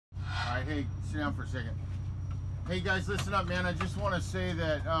right, hey, sit down for a second. Hey guys, listen up, man. I just want to say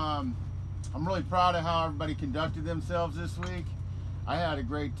that I'm really proud of how everybody conducted themselves this week. I had a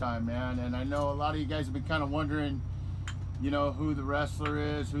great time, man, and I know a lot of you guys have been kind of wondering, you know, who the wrestler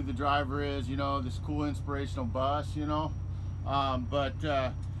is, who the driver is, you know, this cool inspirational bus, you know. But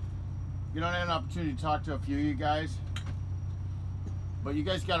you know, I had an opportunity to talk to a few of you guys. But you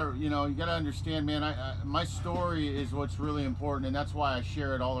guys gotta, you know, you gotta understand, man. My story is what's really important, and that's why I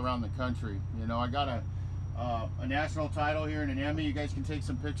share it all around the country. You know, I got a national title here and an Emmy. You guys can take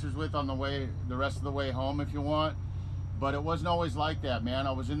some pictures with on the rest of the way home if you want. But it wasn't always like that, man.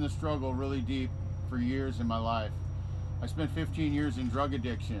 I was in the struggle really deep for years in my life. I spent 15 years in drug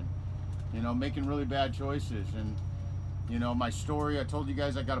addiction. You know, making really bad choices. And you know, my story, I told you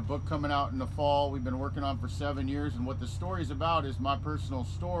guys I got a book coming out in the fall we've been working on for 7 years, and what the story's about is my personal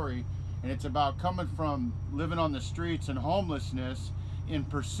story, and it's about coming from living on the streets and homelessness in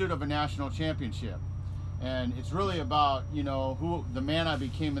pursuit of a national championship. And it's really about, you know, the man I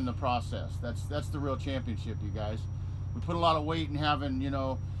became in the process. That's the real championship, you guys. We put a lot of weight in having, you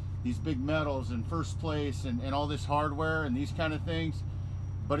know, these big medals and first place and all this hardware and these kind of things.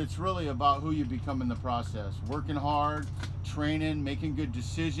 But it's really about who you become in the process. Working hard, training, making good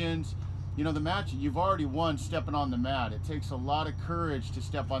decisions. You know, the match, you've already won stepping on the mat. It takes a lot of courage to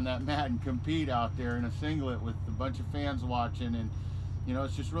step on that mat and compete out there in a singlet with a bunch of fans watching. And, you know,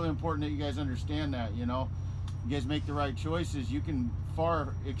 it's just really important that you guys understand that, you know. You guys make the right choices, you can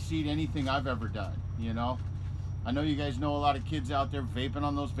far exceed anything I've ever done, you know. I know you guys know a lot of kids out there vaping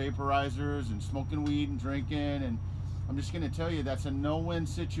on those vaporizers and smoking weed and drinking, and I'm just going to tell you, that's a no-win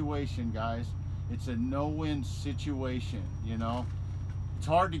situation, guys. It's a no-win situation, you know. It's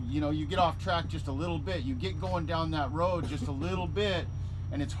hard to, you know, you get off track just a little bit. You get going down that road just a little bit,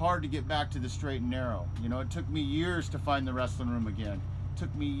 and it's hard to get back to the straight and narrow. You know, it took me years to find the wrestling room again. It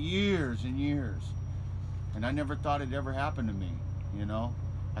took me years and years. And I never thought it'd ever happen to me, you know.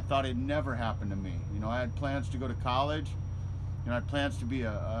 I thought it'd never happen to me. You know, I had plans to go to college. You know, I had plans to be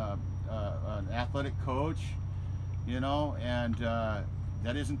an athletic coach. You know, and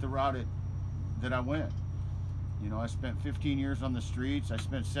that isn't the route that I went. You know, I spent 15 years on the streets. I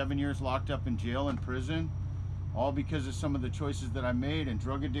spent 7 years locked up in jail and prison, all because of some of the choices that I made. And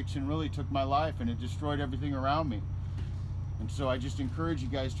drug addiction really took my life, and it destroyed everything around me. And so I just encourage you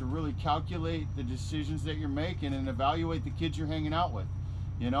guys to really calculate the decisions that you're making and evaluate the kids you're hanging out with.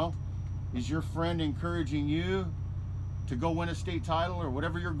 You know, is your friend encouraging you to go win a state title or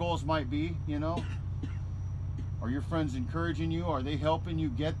whatever your goals might be, you know? Are your friends encouraging you? Are they helping you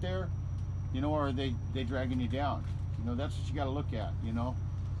get there? You know, or are they dragging you down? You know, that's what you got to look at, you know,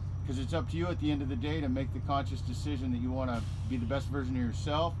 because it's up to you at the end of the day to make the conscious decision that you want to be the best version of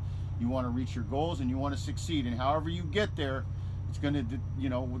yourself, you want to reach your goals, and you want to succeed. And however you get there, it's going to, you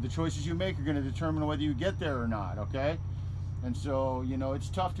know, the choices you make are going to determine whether you get there or not, okay? And so, you know, it's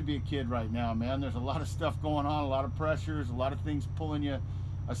tough to be a kid right now, man. There's a lot of stuff going on, a lot of pressures, a lot of things pulling you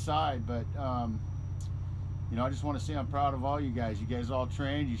aside, but you know, I just want to say I'm proud of all you guys. You guys all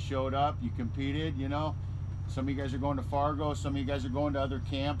trained, you showed up, you competed, you know. Some of you guys are going to Fargo, some of you guys are going to other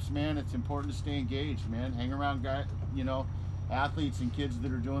camps, man. It's important to stay engaged, man. Hang around guys, you know, athletes and kids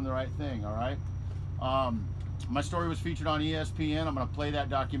that are doing the right thing, all right? My story was featured on ESPN. I'm going to play that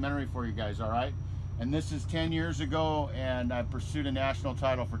documentary for you guys, all right? And this is 10 years ago, and I pursued a national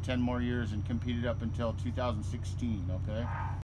title for 10 more years and competed up until 2016, okay?